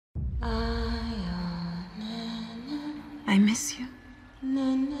I miss you.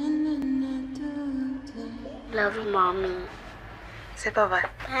 Love you, Mommy. Say bye-bye.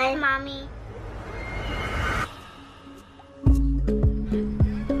 Bye, Mommy.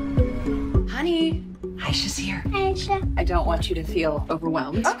 Honey, Aisha's here. Aisha. I don't want you to feel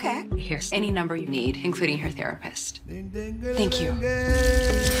overwhelmed. Okay. Here's any number you need, including her therapist. Thank you.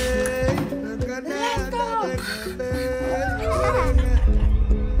 Let's go.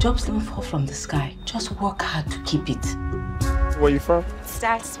 Jobs don't fall from the sky. Just work hard to keep it. Where you from?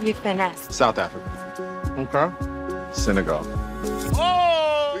 Starts with Nesta. South Africa. Okay. Senegal.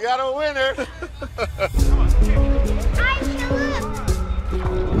 Oh, we got a winner. Aisha, look.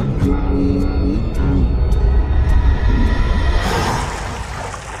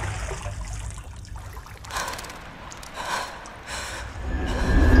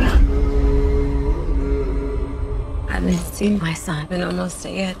 I haven't seen my son in almost a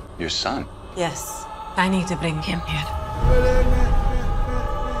year. Your son? Yes. I need to bring him here.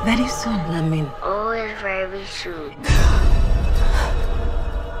 Very soon. Always very soon.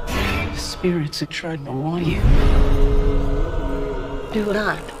 The spirits are trying to warn you. Do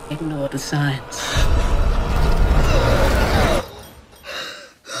not ignore the signs.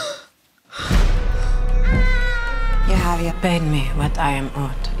 You have paid me what I am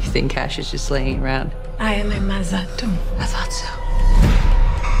owed. You think Ash is just laying around? I am a mother too. I thought so.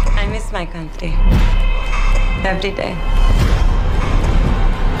 I miss my country. Every day.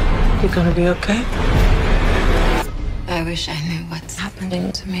 You gonna be okay? I wish I knew what's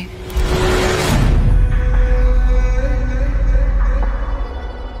happening to me.